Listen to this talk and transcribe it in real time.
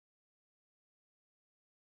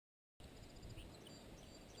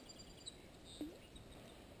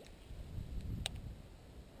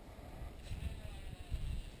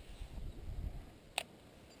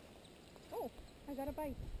got a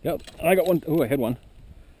bite. Yep, I got one. Oh, I had one.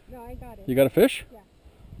 No, I got it. You got a fish? Yeah.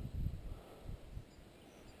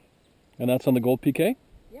 And that's on the gold PK?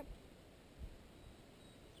 Yep.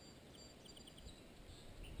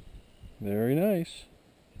 Very nice.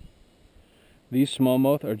 These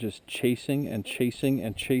smallmouth are just chasing and chasing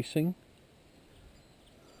and chasing.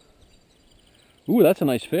 Ooh, that's a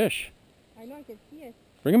nice fish. I know, I can see it.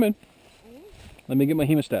 Bring him in. I know. Let me get my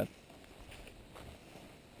hemostat.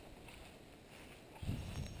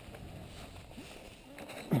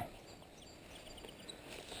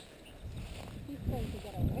 He's going to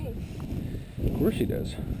get away. Of course he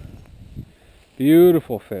does.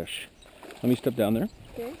 Beautiful fish. Let me step down there.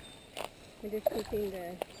 Okay. I'm just keeping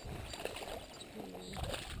the...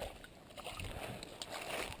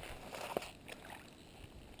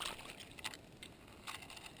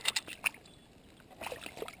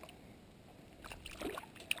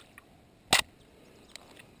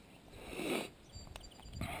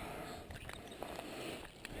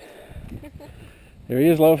 There he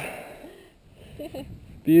is, love.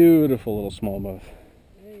 Beautiful little smallmouth.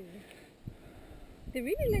 They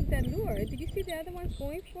really like that lure. Did you see the other ones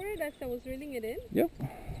going for it as I was reeling it in? Yep.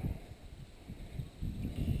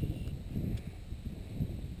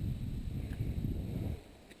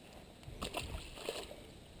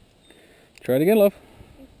 Try it again, love.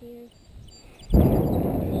 Thank you.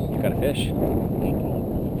 You got a fish.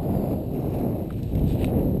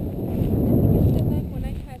 When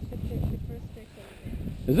I catch the first fish over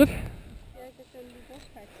there. Is it? Yeah, because then we both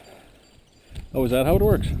catch them. Oh, is that how it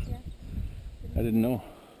works? Yeah. I didn't know.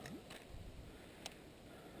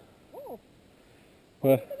 Oh!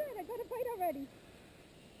 What? Look at that, I got a bite already.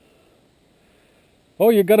 Oh,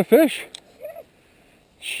 you got a fish?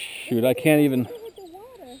 Shoot, I can't even... With the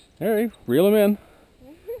water. All right, reel him in.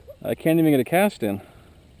 I can't even get a cast in.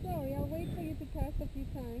 Sorry, I'll wait for you to cast a few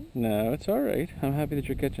times. No, it's all right. I'm happy that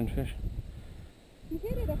you're catching fish. You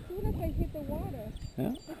hit it as soon as I hit the water.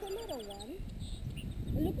 Yeah. There's another one.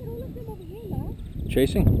 And look at all of them over here, love.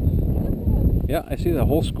 Chasing? Look at them. Yeah, I see the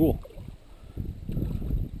whole school.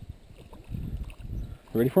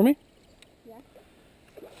 Ready for me? Yeah.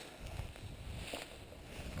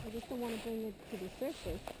 I just don't want to bring it to the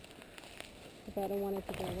surface. Because I don't want it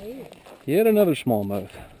to go away. Yet another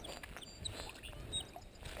smallmouth.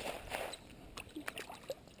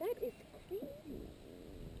 That is crazy.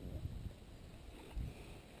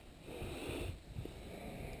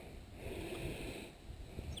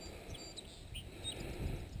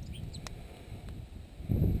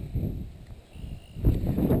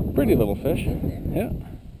 Pretty little fish. Yeah.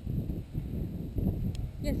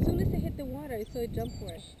 Yeah, as soon as it hit the water, I saw it jump for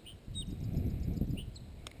it.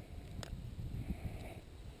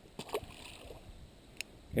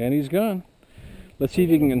 And he's gone. Let's see if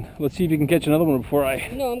you can catch another one before I...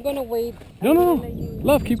 No, I'm gonna wait. No.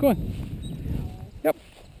 Love, keep going. Yep.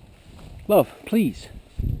 Love, please.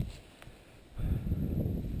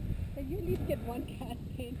 Can you at least get one cast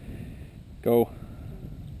in? Go.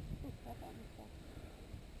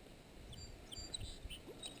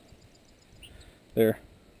 There.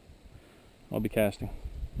 I'll be casting.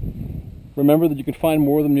 Remember that you can find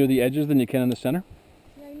more of them near the edges than you can in the center?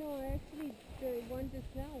 Yeah, I know. Actually, the one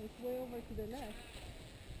just now is way over to the left.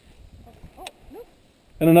 Oh, look.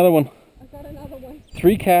 And another one. I got another one.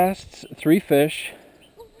 3 casts, 3 fish.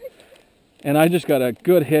 Oh my God. And I just got a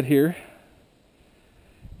good hit here.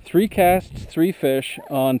 3 casts, 3 fish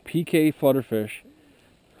on PK Flutterfish.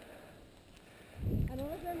 And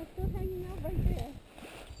all of them are still hanging out right there.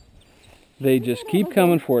 They just keep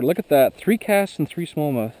coming for it. Look at that. 3 casts and 3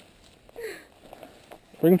 smallmouth.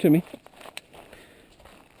 Bring them to me.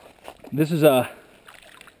 This is a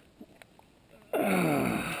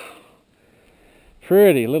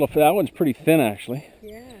pretty little, that one's pretty thin actually.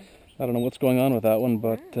 Yeah. I don't know what's going on with that one,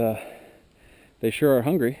 but they sure are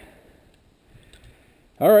hungry.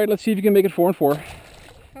 All right, let's see if you can make it 4 and 4.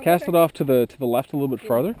 Cast it off to the left a little bit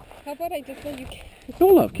farther. How about I just let you... No,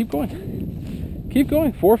 love, keep going. Keep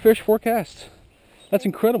going. 4 fish, 4 casts. That's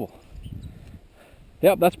incredible.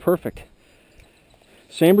 Yep, that's perfect.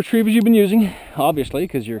 Same retrieve as you've been using, obviously,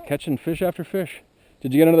 because you're catching fish after fish.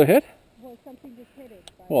 Did you get another hit? Well, something just hit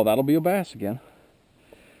it. But... Well, that'll be a bass again.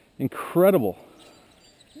 Incredible.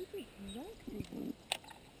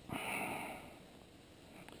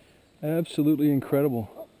 Absolutely incredible.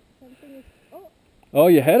 Oh, something is... Oh,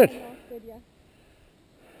 you had it. I lost it, yeah.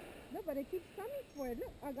 No, but it keeps coming for it.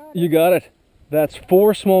 Look, I got it. You got it. That's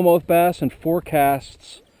 4 smallmouth bass and 4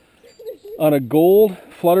 casts on a gold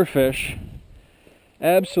flutterfish.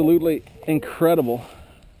 Absolutely incredible.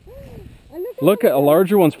 Look at a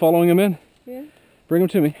larger one's following him in. Yeah. Bring him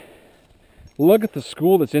to me. Look at the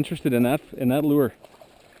school that's interested in that lure.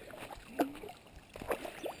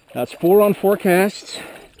 That's 4 on 4 casts.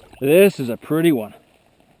 This is a pretty one.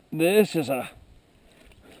 This is a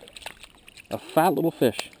fat little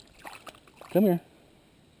fish. Come here.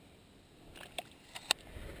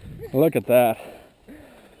 Look at that.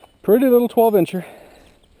 Pretty little 12-incher.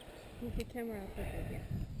 Move the camera out for a bit, yeah.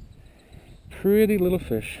 Pretty little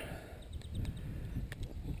fish.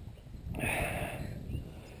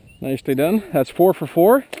 Nicely done. That's 4 for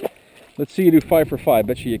 4. Let's see you do 5 for 5.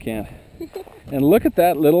 Bet you can't. And look at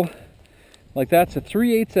that little, like that's a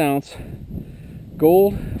 3/8 ounce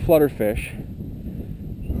gold flutterfish.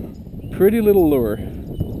 Pretty little lure.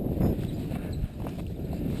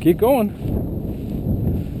 Keep going.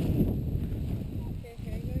 Okay,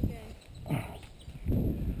 here I go again.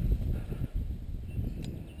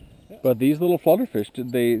 But these little flutterfish,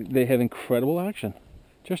 they have incredible action.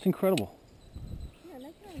 Just incredible. Yeah, I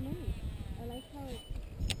like how it moves. I like how it,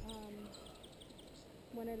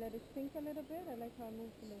 when I let it sink a little bit, I like how it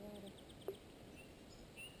moves in the water.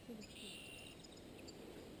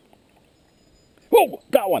 Whoa,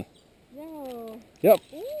 got one. Whoa. Yep.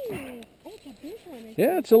 Ooh. Oh, it's a big one.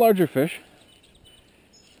 Yeah, it's a larger fish.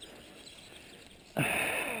 Oh,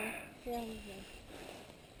 yeah,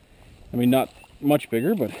 I mean, not much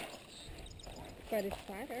bigger, but but it's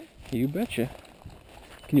fatter. you betcha.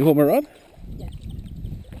 Can you hold my rod? Yeah.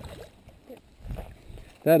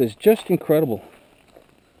 That is just incredible.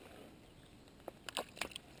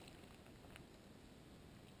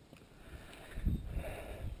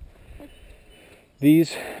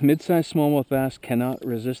 These mid-sized smallmouth bass cannot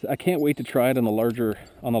resist. I can't wait to try it on the larger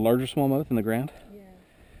smallmouth in the Grand. Yeah.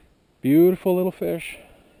 Beautiful little fish.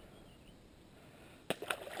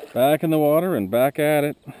 Back in the water and back at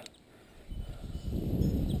it.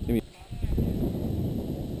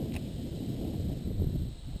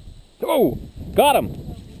 Oh, got him.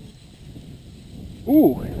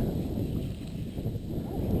 Ooh.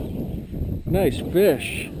 Nice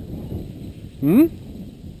fish. Hmm?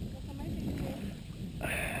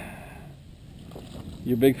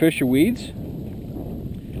 Your big fish are weeds?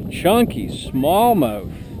 Chunky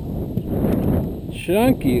smallmouth.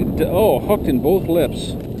 Chunky. Oh, hooked in both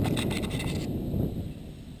lips.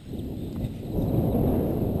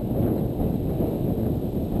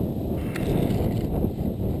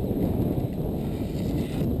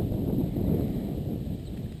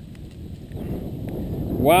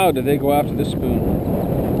 Wow, did they go after this spoon?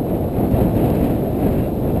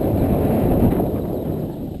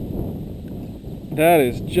 That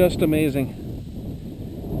is just amazing.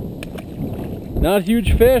 Not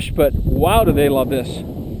huge fish, but wow, do they love this.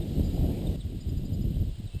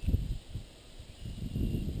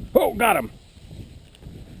 Oh, got him.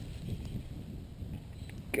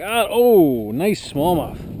 Oh, nice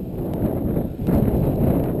smallmouth.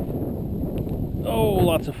 Oh,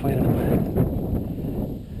 lots of fight in them.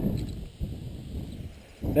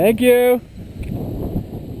 Thank you.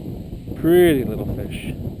 Pretty little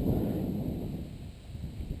fish.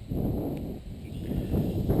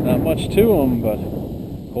 Not much to them, but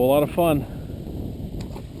a whole lot of fun.